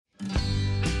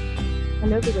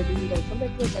Hello everybody, welcome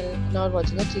back to our channel. Now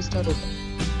watching a 3-star hotel.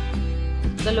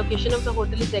 The location of the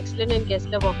hotel is excellent and guests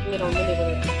love walking around the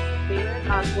neighborhood.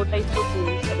 There are 4 types of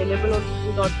rooms available on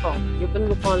booking.com. You can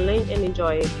book online and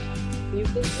enjoy it. You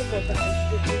can see more than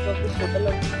 90 reviews of this hotel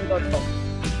on booking.com.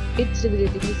 Its review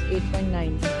rating is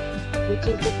 8.9, which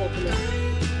is the popular.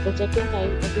 The check-in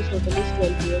time of this hotel is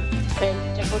 12 p.m.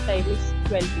 and check-out time is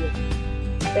 12 p.m.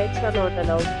 Pets are not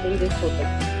allowed in this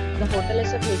hotel. The hotel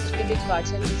accepts major credit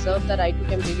cards and reserves the right to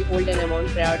temporarily hold an amount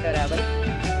prior to arrival.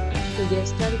 The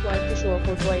guests are required to show a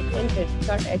photo ID and credit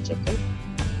card at check-in.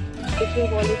 If you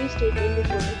have already stayed in this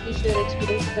hotel, please share your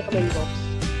experience in the comment box.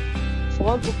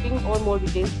 For booking or more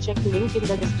details, check link in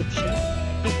the description.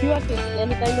 If you are facing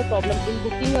any kind of problem in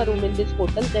booking a room in this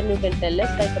hotel, then you can tell us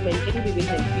by commenting. We will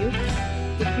help you.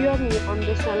 If you are new on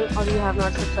this channel or you have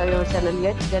not subscribed our channel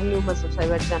yet, then you must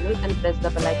subscribe our channel and press the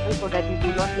bell icon so that you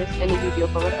do not miss any video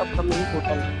of our upcoming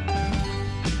hotel.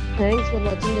 Thanks for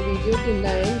watching the video till the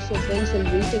end. So friends, we'll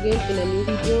meet again in a new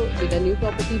video with a new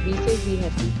property. Be safe, be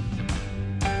happy.